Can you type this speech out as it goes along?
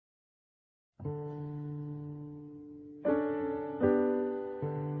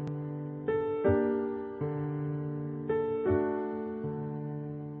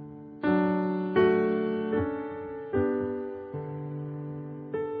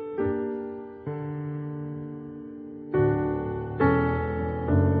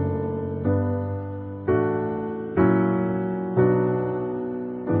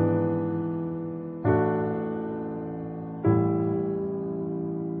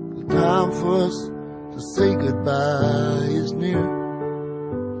The time for us to say goodbye is near.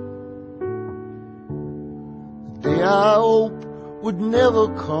 The day I hope would never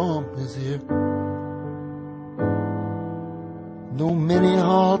come is here. Though many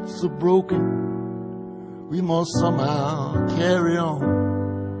hearts are broken, we must somehow carry on.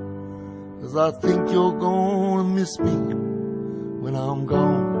 'Cause I think you're gonna miss me when I'm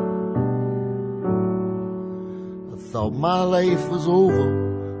gone. I thought my life was over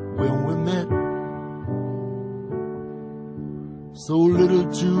when we met. So little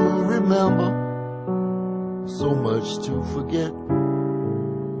to remember, so much to forget.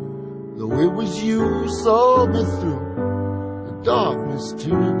 Though it was you who saw me through the darkness to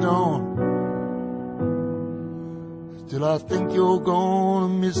the dawn, still I think you're gonna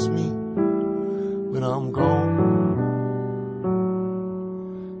miss me when I'm gone.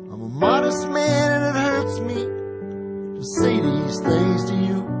 I'm a modest man and it hurts me to say these things to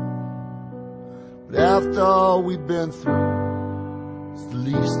you, but after all we've been through, it's the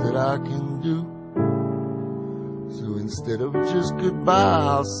least that I can do. So instead of just goodbye,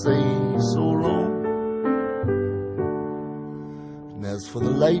 I'll say so long. And as for the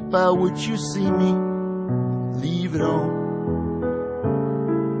light by which you see me, leave it on.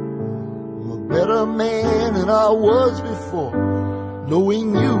 I'm a better man than I was before.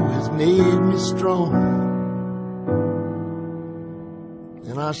 Knowing you has made me strong.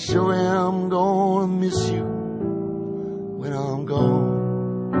 And I sure am gonna miss you when I'm gone.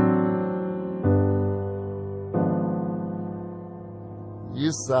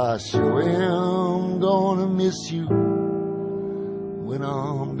 Yes, I sure am gonna miss you when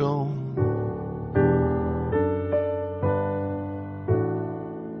I'm gone.